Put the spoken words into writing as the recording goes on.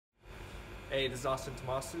Hey, this is Austin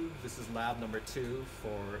Tomasu. This is lab number 2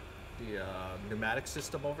 for the pneumatic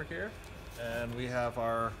system over here. And we have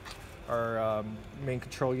our main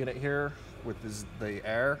control unit here with the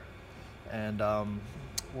air. And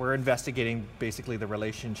we're investigating basically the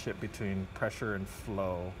relationship between pressure and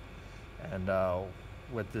flow. And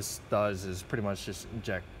what this does is pretty much just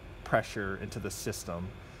inject pressure into the system.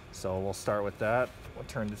 So we'll start with that. We'll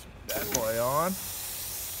turn this bad boy on.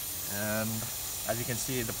 And as you can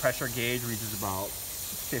see, the pressure gauge reaches about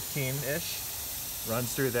 15-ish,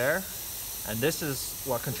 runs through there. And this is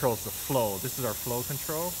what controls the flow. This is our flow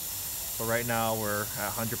control. So right now we're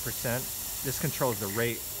at 100%. This controls the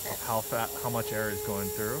rate of how much air is going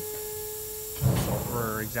through. So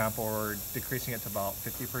for example, we're decreasing it to about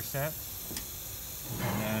 50%.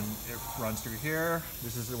 And then it runs through here.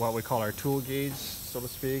 This is what we call our tool gauge, so to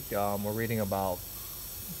speak. We're reading about,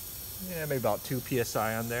 maybe about 2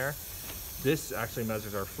 PSI on there. This actually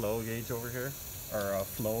measures our flow gauge over here, our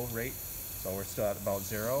flow rate. So we're still at about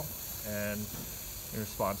 0. And in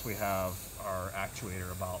response, we have our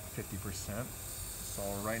actuator about 50%. So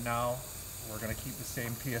right now, we're gonna keep the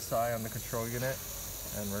same PSI on the control unit,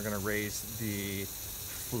 and we're gonna raise the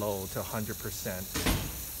flow to 100%.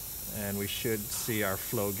 And we should see our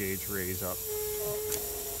flow gauge raise up.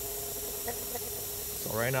 So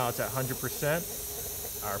right now it's at 100%.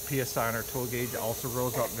 Our PSI on our tool gauge also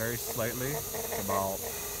rose up very slightly, about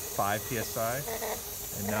 5 PSI.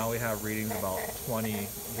 And now we have readings about 20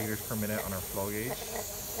 liters per minute on our flow gauge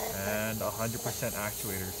and 100%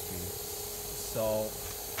 actuator speed. So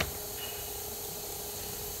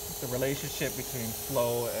the relationship between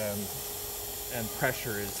flow and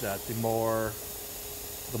pressure is that the more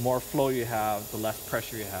flow you have, the less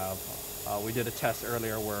pressure you have. We did a test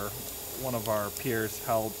earlier where one of our peers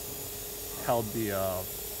held the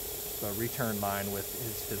return line with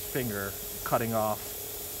his finger, cutting off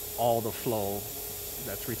all the flow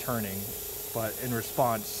that's returning, but in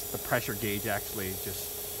response the pressure gauge actually just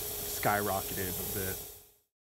skyrocketed a bit.